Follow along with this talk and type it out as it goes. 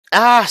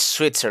Ah,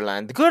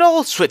 Switzerland, good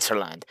old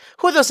Switzerland.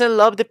 Who doesn't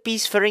love the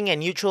peacefaring and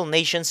neutral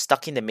nation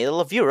stuck in the middle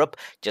of Europe,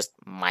 just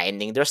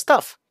minding their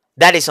stuff?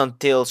 That is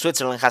until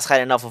Switzerland has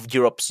had enough of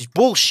Europe's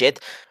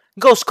bullshit,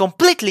 goes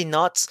completely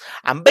nuts,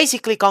 and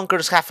basically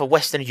conquers half of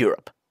Western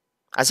Europe.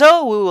 And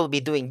so we will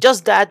be doing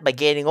just that by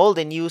getting all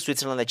the new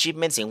Switzerland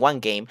achievements in one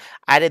game,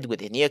 added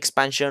with the new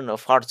expansion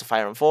of Hearts of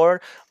Iron 4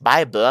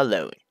 by Blue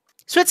Alone.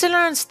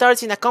 Switzerland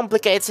starts in a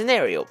complicated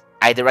scenario,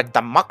 a direct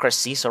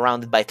democracy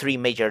surrounded by three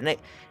major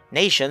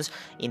nations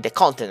in the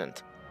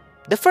continent.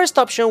 The first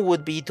option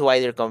would be to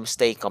either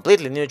stay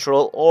completely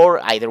neutral or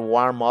either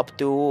warm up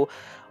to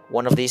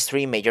one of these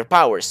three major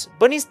powers.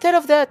 But instead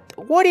of that,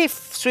 what if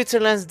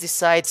Switzerland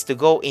decides to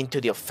go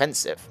into the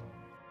offensive?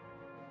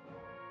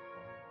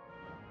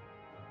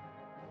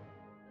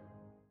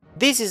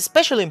 This is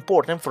especially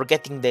important for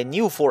getting the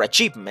new 4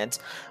 achievements,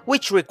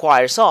 which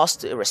requires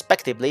us,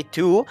 respectively,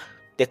 to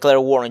declare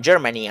war on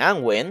Germany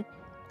and win,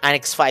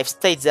 annex 5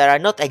 states that are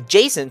not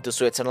adjacent to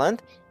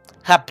Switzerland,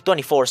 have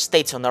 24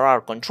 states under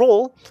our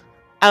control,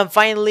 and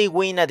finally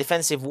win a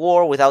defensive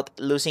war without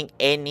losing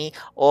any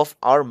of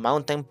our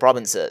mountain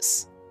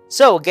provinces.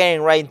 So,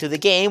 getting right into the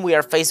game, we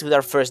are faced with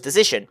our first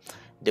decision.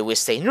 Do we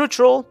stay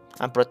neutral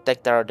and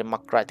protect our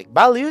democratic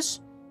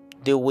values?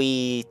 Do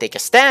we take a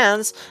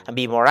stance and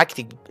be more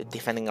active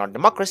defending our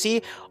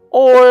democracy?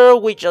 Or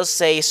we just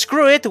say,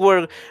 screw it,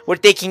 we're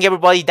taking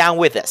everybody down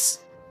with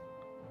us?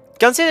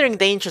 Considering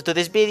the intro to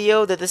this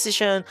video, the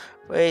decision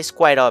is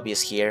quite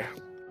obvious here.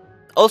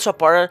 Also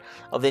part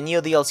of the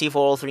new DLC for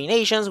all three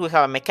nations, we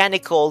have a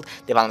mechanic called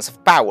the balance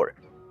of power.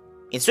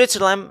 In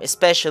Switzerland,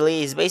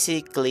 especially, is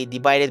basically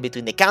divided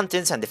between the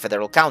cantons and the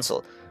Federal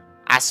Council.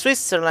 As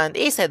Switzerland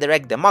is a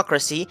direct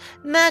democracy,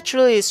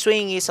 naturally the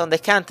swing is on the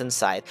canton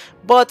side,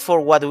 but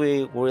for what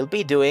we will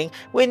be doing,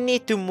 we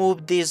need to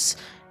move this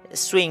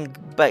swing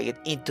back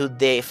into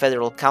the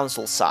Federal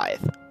Council side.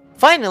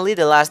 Finally,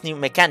 the last new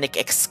mechanic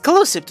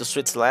exclusive to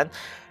Switzerland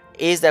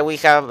is that we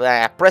have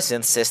a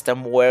president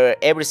system where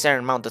every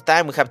certain amount of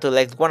time we have to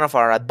elect one of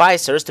our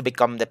advisors to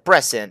become the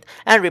president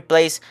and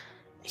replace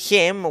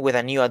him with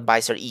a new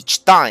advisor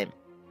each time.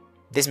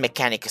 This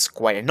mechanic is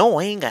quite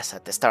annoying, as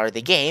at the start of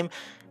the game,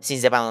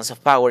 since the balance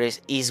of power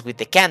is with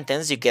the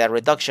cantons, you get a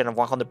reduction of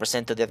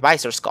 100% to the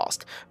advisor's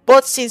cost.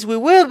 But since we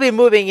will be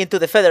moving into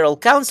the Federal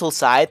Council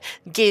side,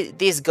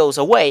 this goes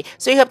away,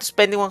 so you have to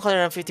spend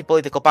 150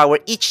 political power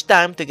each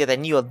time to get a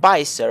new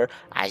advisor,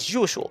 as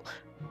usual.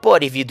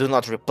 But if you do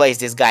not replace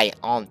this guy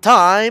on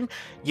time,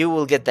 you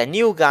will get a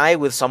new guy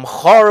with some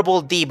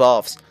horrible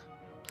debuffs.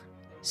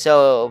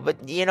 So,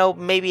 but you know,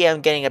 maybe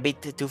I'm getting a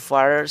bit too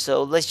far,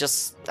 so let's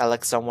just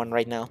elect someone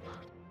right now.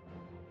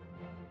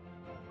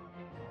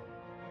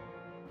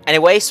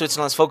 Anyway,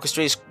 Switzerland's focus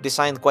tree is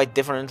designed quite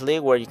differently,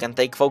 where you can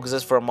take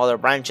focuses from other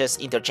branches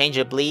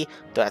interchangeably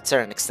to a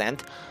certain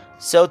extent.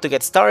 So to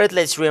get started,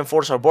 let's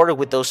reinforce our border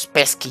with those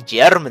pesky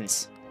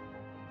Germans.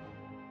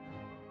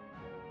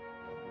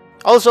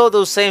 Also,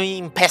 those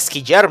same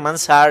pesky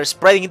Germans are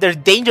spreading their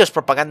dangerous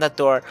propaganda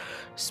to our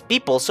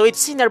people, so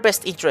it's in our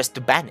best interest to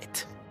ban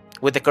it.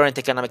 With the current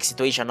economic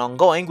situation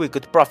ongoing, we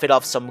could profit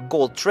off some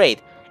gold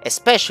trade,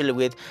 especially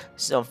with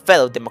some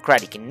fellow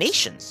democratic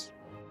nations.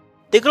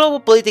 The global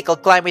political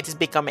climate is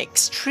becoming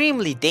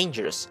extremely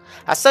dangerous.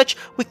 As such,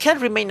 we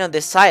can't remain on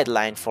the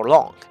sideline for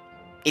long.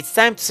 It's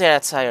time to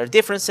set aside our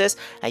differences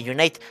and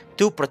unite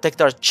to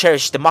protect our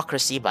cherished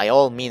democracy by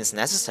all means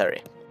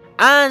necessary.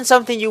 And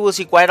something you will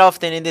see quite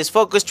often in this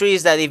focus tree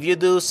is that if you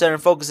do certain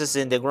focuses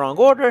in the wrong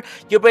order,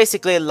 you're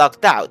basically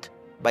locked out.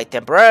 By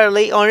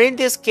temporarily, or in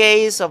this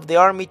case of the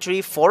army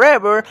tree,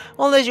 forever,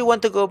 unless you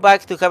want to go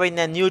back to having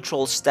a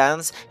neutral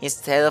stance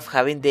instead of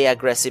having the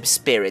aggressive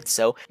spirit,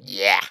 so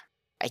yeah.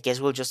 I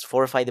guess we'll just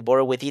fortify the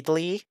border with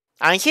Italy.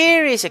 And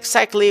here is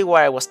exactly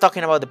where I was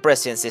talking about the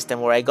president system,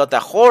 where I got a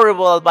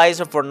horrible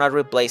advisor for not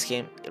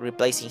replacing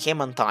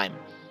him on time.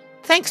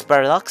 Thanks,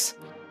 Paradox.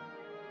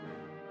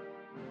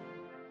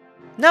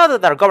 Now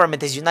that our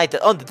government is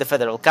united under the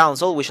Federal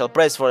Council, we shall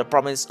press for the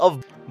province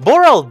of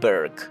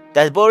Vorarlberg,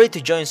 that voted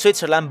to join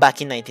Switzerland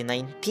back in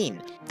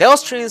 1919. The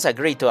Austrians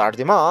agreed to our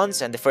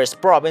demands, and the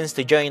first province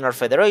to join our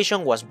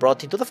federation was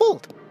brought into the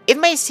fold. It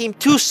may seem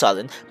too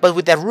sudden, but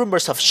with the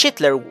rumors of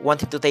Hitler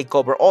wanting to take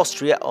over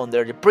Austria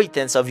under the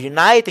pretense of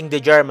uniting the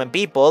German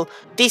people,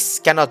 this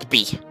cannot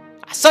be.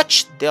 As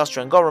such, the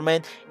Austrian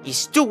government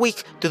is too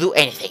weak to do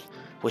anything.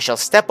 We shall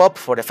step up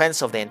for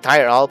defense of the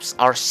entire Alps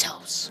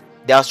ourselves.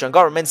 The Austrian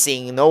government,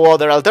 seeing no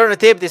other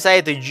alternative,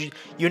 decided to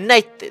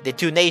unite the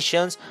two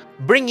nations,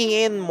 bringing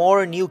in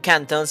more new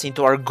cantons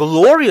into our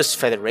glorious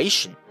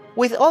federation.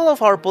 With all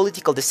of our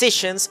political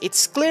decisions,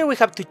 it's clear we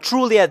have to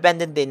truly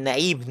abandon the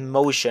naive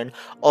notion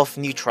of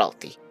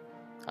neutrality.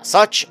 As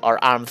such, our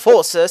armed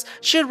forces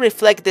should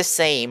reflect the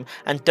same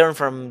and turn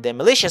from the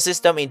militia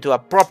system into a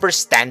proper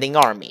standing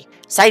army.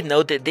 Side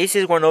note, this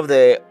is one of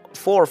the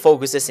 4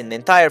 focuses in the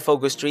entire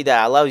focus tree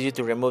that allows you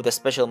to remove the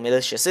special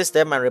militia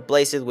system and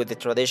replace it with the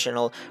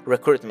traditional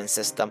recruitment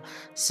system.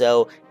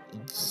 So,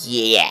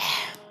 yeah.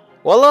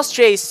 While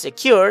Austria is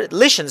secure,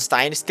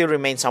 Liechtenstein still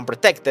remains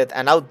unprotected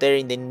and out there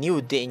in the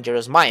new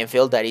dangerous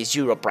minefield that is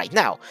Europe right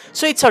now,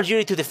 so it's our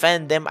duty to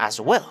defend them as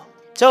well.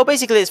 So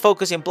basically this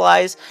focus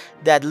implies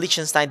that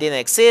Liechtenstein didn't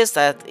exist,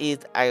 that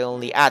it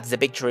only adds the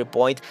victory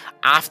point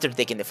after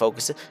taking the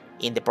focus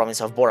in the province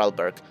of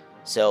Vorarlberg.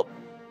 So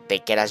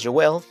take it as you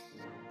will.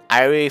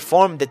 I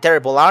reformed the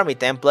terrible army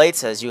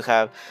templates as you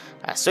have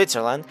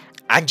Switzerland,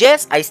 and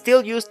yes, I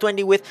still use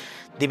 20 with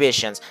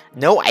divisions.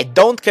 No, I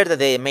don't care that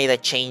they made a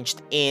change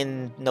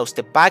in no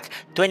step back,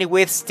 20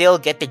 with still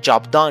get the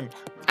job done.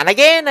 And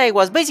again, I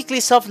was basically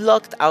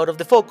soft-locked out of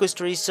the focus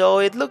tree, so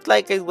it looked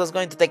like it was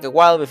going to take a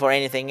while before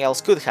anything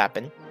else could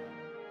happen.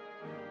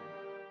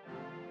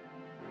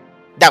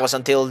 That was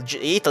until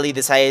Italy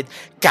decided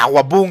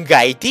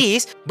Kawabunga it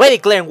is by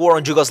declaring war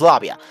on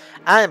Yugoslavia,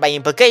 and by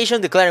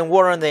implication declaring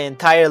war on the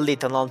entire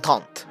Little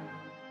Entente.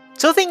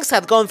 So things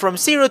had gone from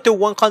 0 to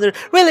 100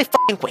 really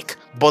f***ing quick.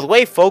 But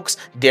wait folks,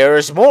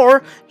 there's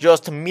more!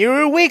 Just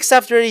mere weeks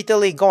after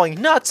Italy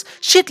going nuts,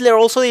 Hitler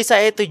also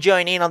decided to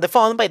join in on the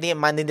fun by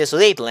demanding the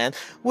Sudetenland,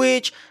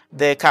 which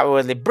the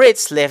cowardly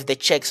Brits left the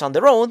Czechs on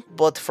their own,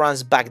 but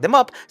France backed them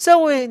up,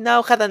 so we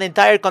now had an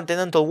entire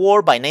continental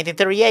war by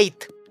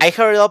 1938. I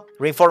hurried up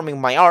reforming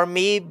my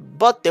army,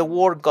 but the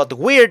war got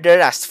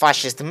weirder as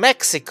fascist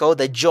Mexico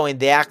that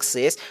joined the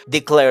Axis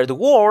declared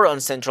war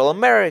on Central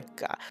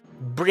America,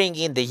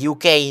 bringing the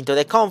UK into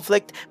the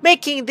conflict,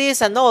 making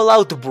this an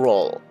all-out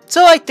brawl.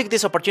 So I took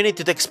this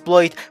opportunity to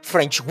exploit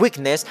French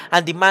weakness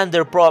and demand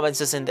their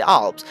provinces in the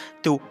Alps,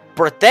 to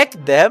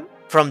protect them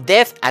from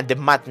death and the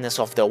madness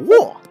of the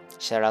war.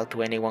 Shout out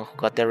to anyone who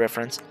got the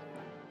reference.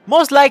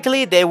 Most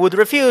likely they would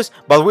refuse,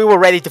 but we were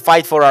ready to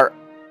fight for our...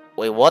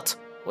 Wait, what?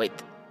 Wait,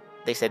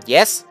 they said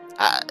yes?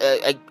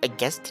 I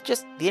guess they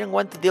just didn't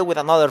want to deal with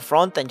another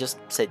front and just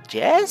said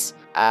yes?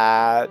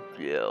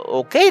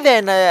 Okay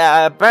then,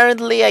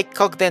 apparently I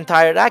cocked the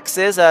entire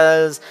Axis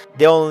as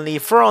the only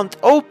front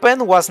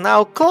open was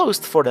now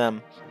closed for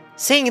them.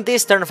 Seeing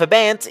this turn of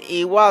events,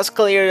 it was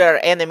clear our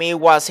enemy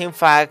was in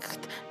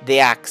fact the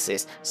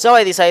Axis, so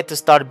I decided to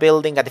start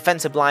building a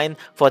defensive line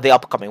for the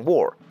upcoming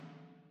war.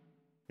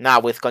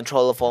 Now with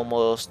control of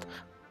almost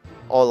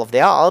all of the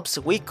Alps,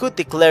 we could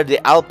declare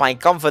the Alpine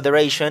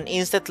Confederation,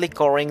 instantly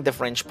covering the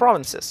French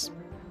provinces.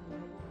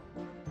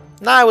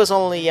 Now it was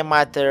only a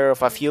matter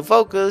of a few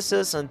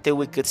focuses until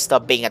we could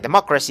stop being a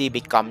democracy,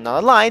 become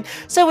non-aligned,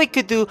 so we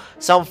could do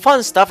some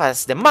fun stuff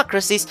as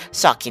democracies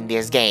suck in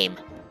this game.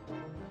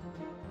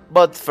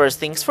 But first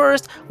things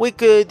first, we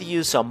could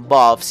use some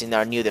buffs in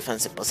our new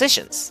defensive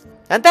positions.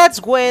 And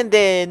that's when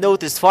the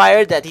notice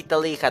fired that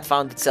Italy had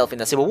found itself in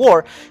a civil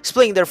war,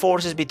 splitting their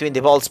forces between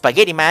the Bald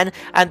Spaghetti Man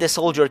and the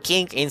Soldier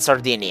King in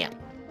Sardinia.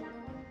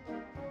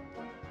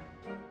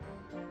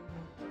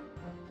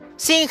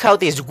 Seeing how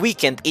this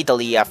weakened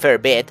Italy a fair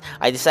bit,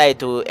 I decided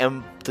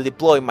to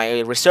deploy my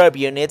reserve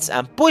units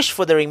and push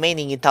for the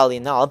remaining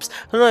Italian Alps,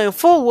 knowing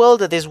full well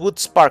that this would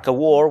spark a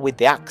war with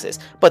the Axis,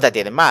 but that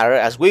didn't matter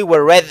as we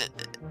were ready.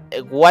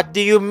 What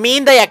do you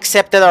mean they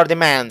accepted our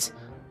demands?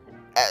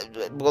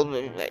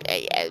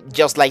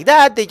 Just like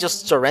that, they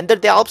just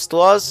surrendered the Alps to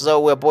us, so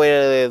we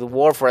avoided the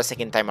war for a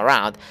second time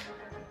around.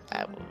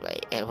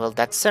 Well,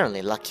 that's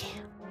certainly lucky.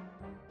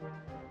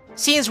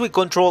 Since we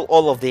control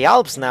all of the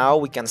Alps now,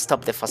 we can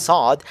stop the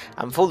facade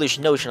and foolish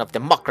notion of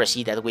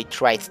democracy that we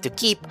tried to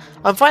keep,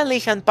 and finally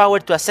hand power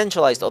to a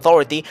centralized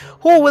authority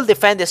who will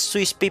defend the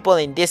Swiss people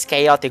in this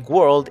chaotic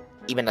world,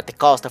 even at the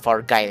cost of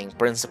our guiding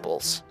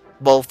principles.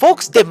 Well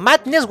folks, the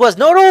madness was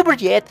not over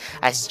yet,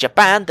 as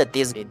Japan, that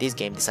this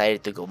game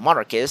decided to go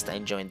monarchist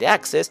and join the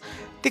Axis,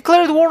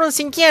 declared war on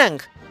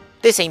Xinjiang,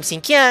 the same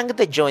Xinjiang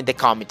that joined the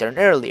Comintern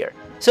earlier.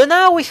 So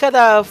now we had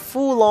a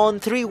full-on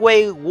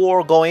three-way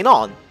war going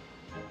on.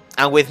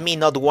 And with me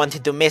not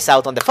wanting to miss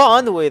out on the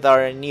fun with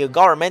our new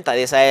government, I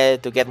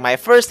decided to get my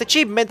first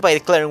achievement by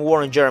declaring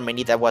war on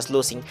Germany that was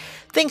losing,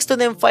 thanks to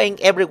them fighting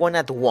everyone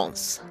at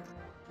once.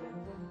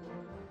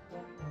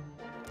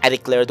 I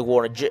declared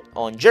war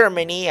on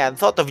Germany and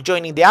thought of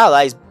joining the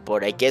Allies,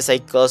 but I guess I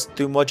caused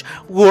too much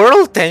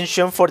world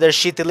tension for their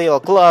shitty little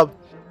club.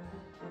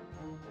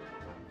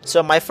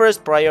 So my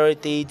first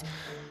priority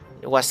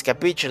was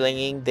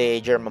capitulating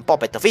the German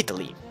puppet of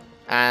Italy,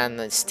 and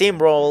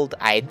steamrolled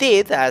I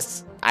did,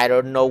 as I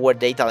don't know where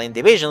the Italian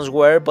divisions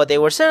were, but they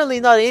were certainly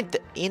not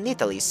in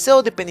Italy,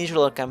 so the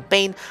Peninsular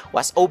campaign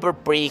was over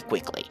pretty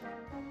quickly.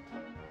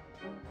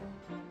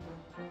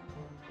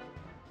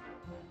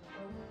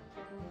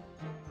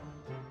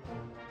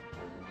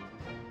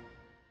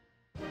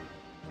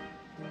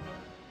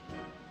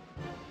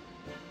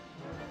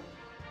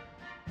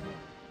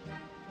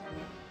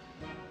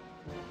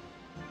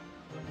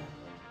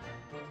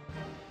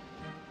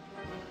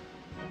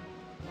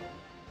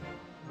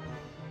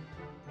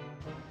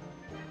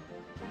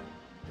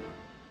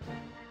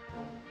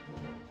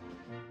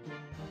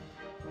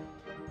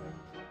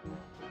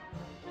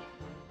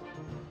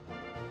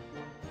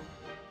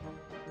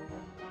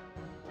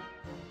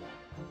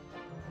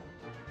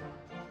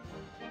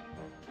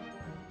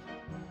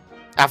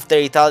 After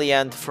the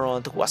Italian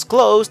front was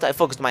closed, I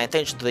focused my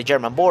attention to the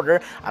German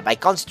border and by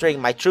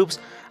concentrating my troops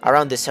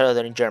around the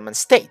southern German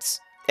states.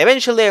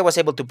 Eventually, I was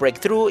able to break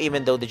through,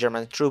 even though the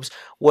German troops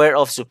were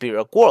of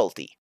superior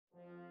quality.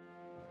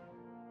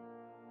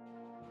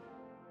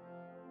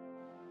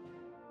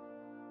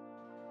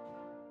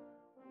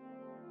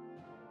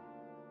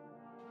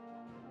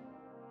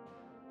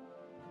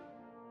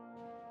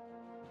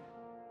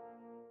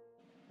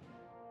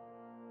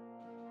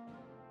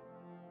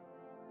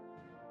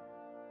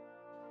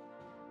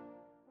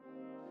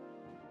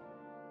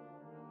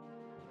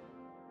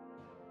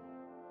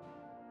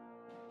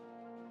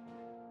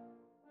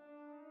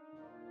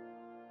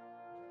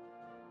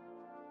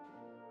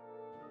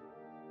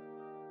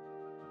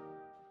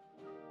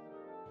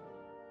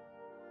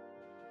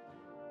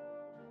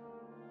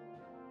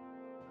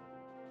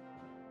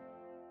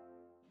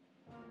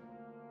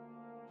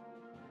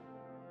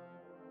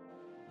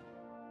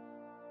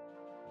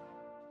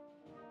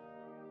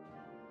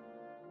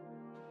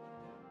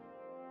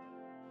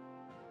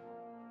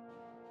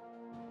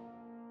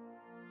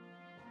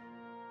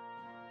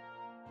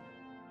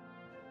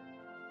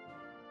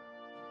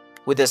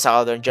 With the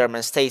southern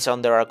German states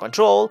under our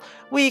control,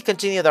 we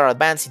continued our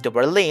advance into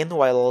Berlin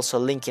while also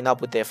linking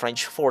up with the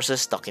French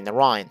forces stuck in the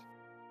Rhine.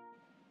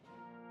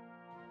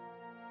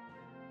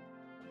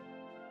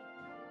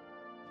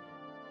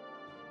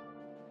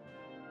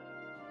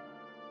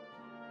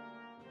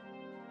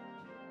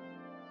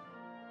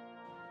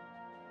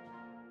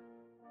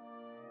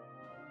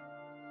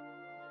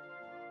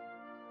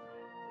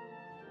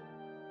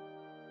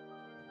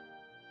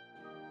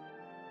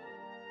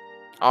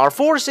 Our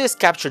forces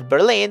captured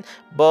Berlin,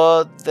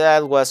 but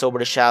that was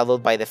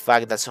overshadowed by the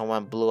fact that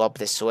someone blew up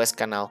the Suez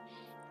Canal.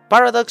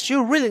 Paradox,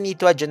 you really need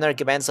to add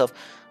generic events of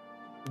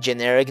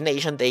generic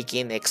nation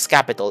taking its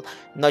capital,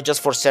 not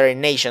just for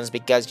certain nations,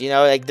 because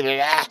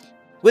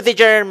with the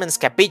Germans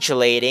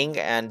capitulating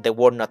and the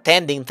war not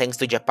ending thanks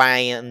to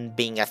Japan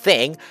being a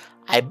thing,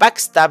 I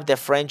backstabbed the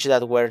French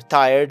that were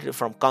tired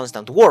from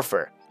constant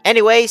warfare.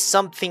 Anyway,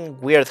 something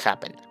weird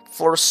happened.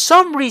 For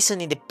some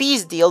reason in the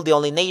peace deal, the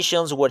only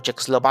nations were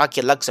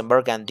Czechoslovakia,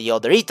 Luxembourg and the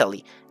other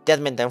Italy.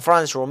 That meant that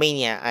France,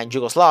 Romania and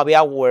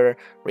Yugoslavia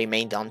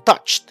remained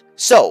untouched.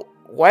 So,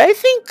 what I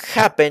think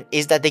happened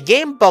is that the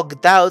game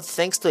bugged out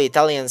thanks to the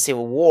Italian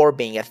Civil War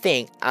being a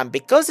thing, and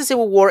because the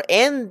Civil War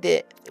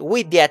ended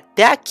with the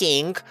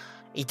attacking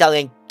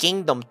Italian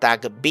kingdom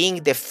tag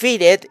being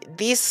defeated,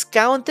 this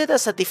counted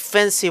as a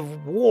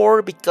defensive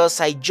war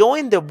because I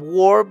joined the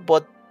war,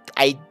 but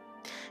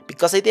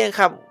because I didn't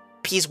have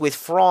peace with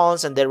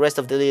France and the rest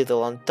of the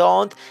Little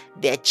Entente,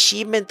 the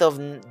achievement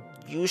of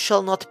You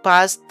Shall Not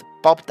Pass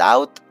popped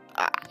out.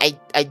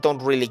 I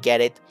don't really get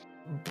it.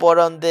 But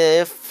on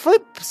the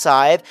flip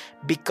side,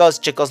 because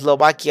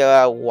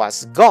Czechoslovakia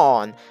was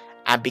gone,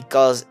 and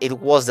because it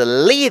was the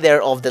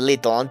leader of the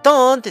Little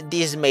Entente,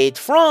 this made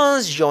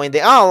France join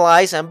the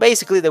Allies, and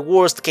basically the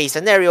worst case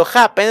scenario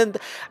happened,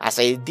 as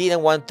I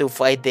didn't want to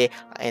fight the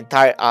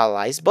entire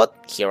Allies, but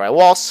here I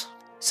was.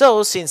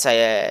 So, since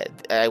I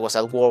was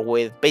at war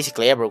with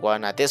basically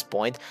everyone at this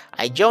point,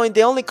 I joined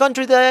the only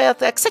country that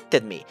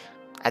accepted me,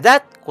 and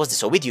that was the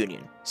Soviet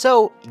Union.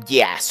 So,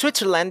 yeah,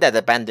 Switzerland that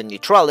abandoned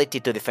neutrality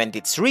to defend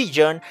its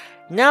region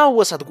now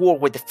was at war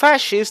with the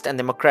fascist and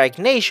democratic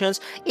nations,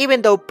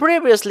 even though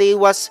previously it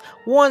was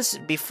once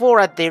before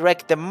a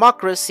direct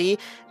democracy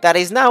that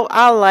is now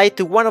allied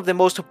to one of the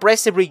most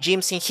oppressive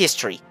regimes in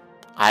history.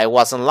 I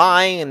wasn't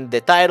lying in the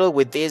title,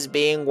 with this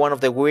being one of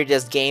the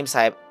weirdest games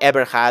I've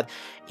ever had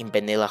in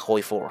Vanilla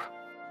Hoi 4.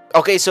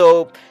 Okay,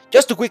 so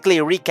just to quickly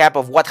recap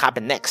of what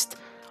happened next.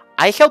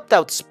 I helped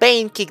out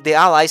Spain kick the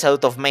Allies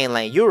out of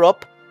mainland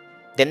Europe.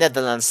 The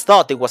Netherlands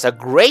thought it was a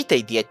great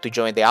idea to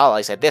join the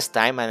Allies at this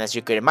time, and as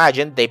you can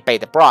imagine, they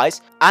paid the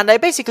price. And I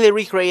basically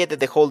recreated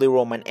the Holy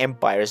Roman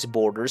Empire's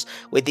borders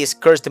with this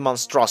cursed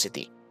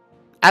monstrosity.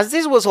 As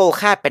this was all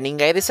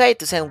happening, I decided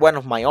to send one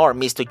of my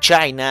armies to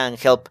China and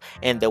help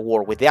end the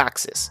war with the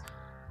Axis.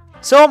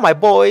 So my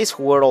boys,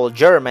 who were all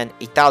German,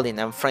 Italian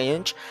and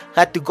French,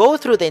 had to go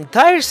through the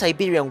entire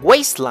Siberian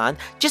wasteland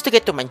just to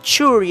get to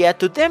Manchuria,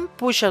 to then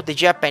push out the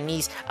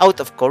Japanese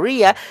out of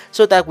Korea,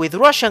 so that with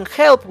Russian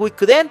help we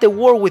could end the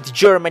war with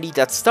Germany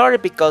that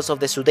started because of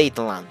the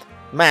Sudetenland.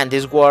 Man,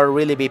 this war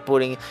really be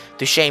putting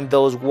to shame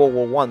those World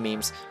War I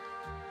memes.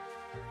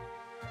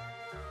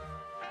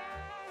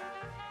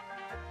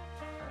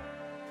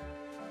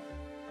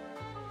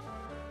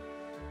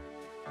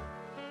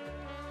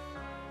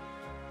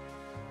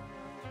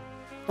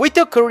 We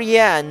took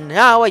Korea, and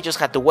now I just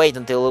had to wait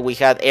until we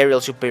had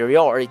aerial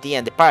superiority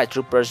and the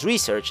paratroopers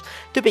research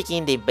to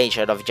begin the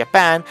invasion of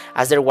Japan,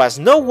 as there was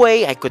no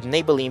way I could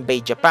naval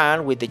invade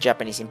Japan with the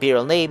Japanese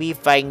Imperial Navy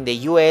fighting the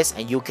US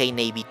and UK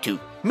Navy too.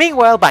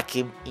 Meanwhile, back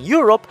in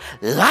Europe,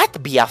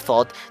 Latvia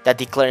thought that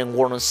declaring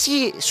war on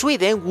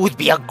Sweden would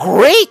be a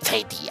great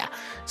idea.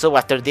 So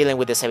after dealing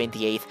with the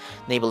 78th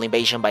naval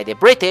invasion by the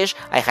British,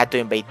 I had to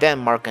invade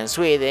Denmark and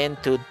Sweden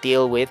to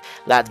deal with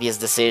Latvia's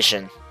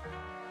decision.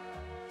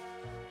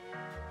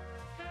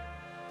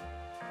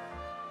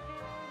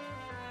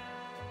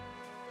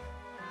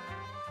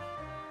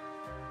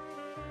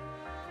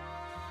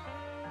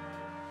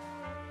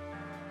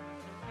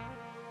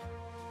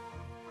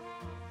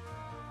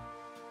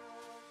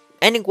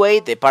 Anyway,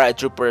 the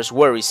paratroopers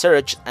were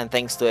researched, and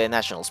thanks to the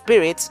national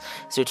spirits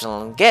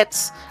Switzerland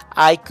gets,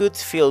 I could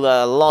field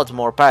a lot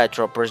more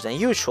paratroopers than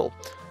usual.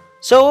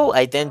 So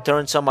I then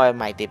turned some of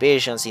my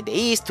divisions in the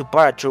east to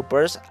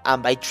paratroopers,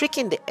 and by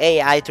tricking the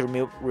AI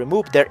to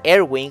remove their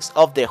air wings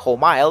of the home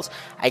miles,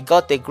 I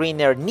got the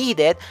green air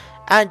needed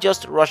and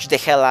just rushed the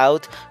hell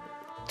out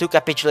to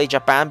capitulate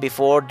Japan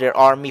before their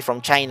army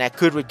from China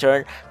could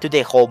return to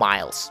the home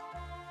isles.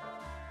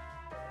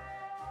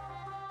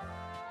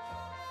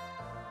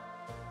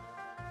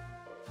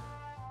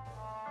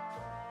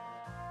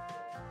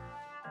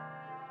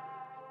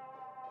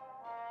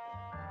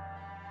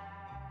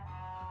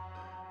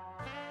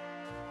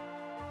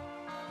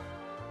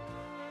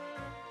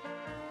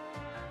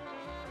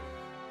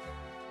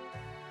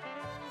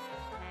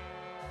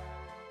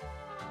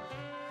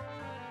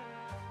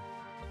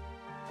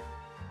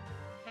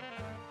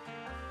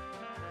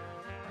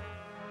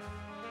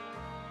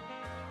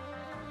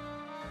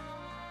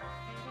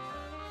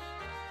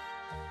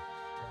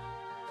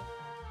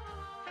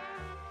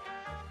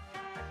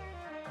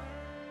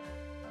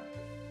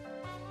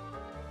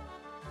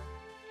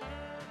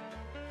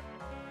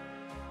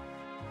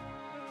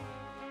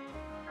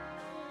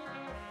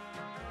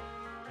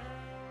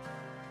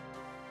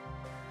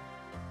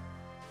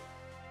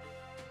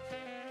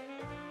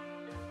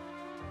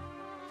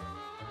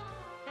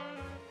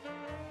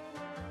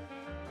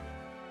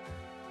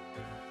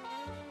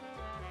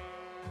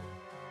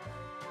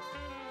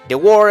 The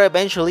war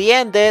eventually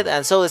ended,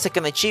 and so the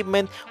second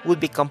achievement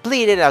would be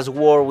completed as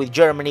war with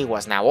Germany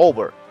was now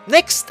over.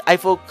 Next, I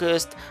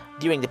focused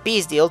during the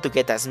peace deal to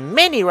get as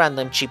many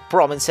random cheap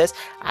provinces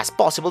as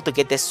possible to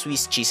get the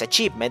Swiss cheese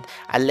achievement,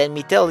 and let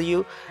me tell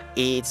you,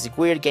 it's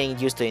weird getting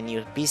used to the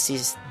new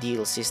peace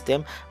deal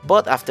system,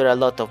 but after a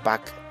lot of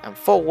back and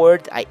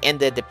forward, I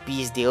ended the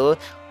peace deal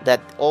that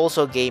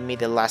also gave me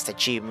the last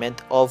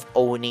achievement of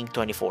owning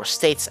 24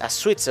 states as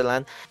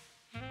Switzerland,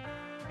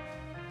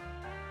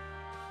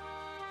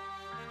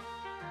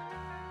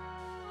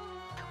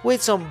 with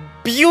some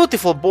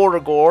beautiful border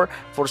gore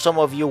for some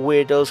of you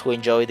weirdos who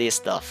enjoy this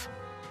stuff.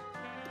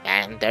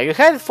 And there you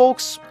have it,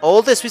 folks,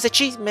 all the Swiss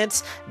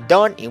achievements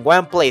done in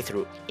one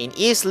playthrough, in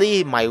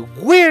easily my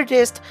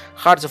weirdest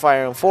Hearts of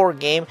Iron 4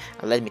 game,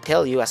 and let me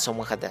tell you, as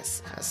someone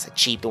has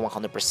achieved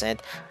 100%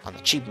 on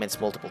achievements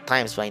multiple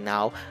times by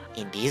now,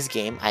 in this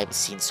game I've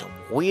seen some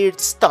weird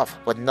stuff,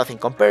 but nothing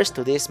compares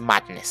to this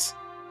madness.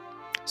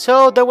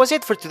 So that was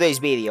it for today's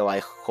video. I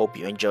hope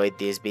you enjoyed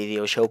this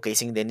video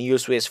showcasing the new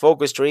Swiss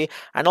focus tree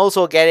and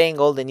also getting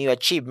all the new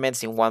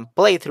achievements in one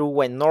playthrough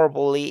when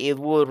normally it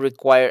would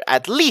require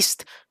at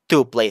least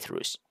 2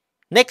 playthroughs.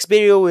 Next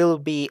video will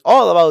be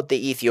all about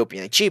the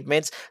Ethiopian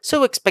achievements,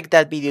 so expect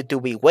that video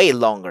to be way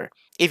longer.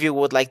 If you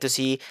would like to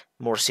see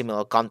more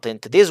similar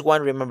content to this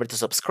one, remember to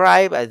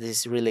subscribe as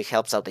this really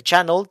helps out the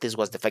channel. This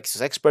was the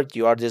Fexus Expert,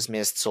 you are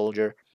dismissed, soldier.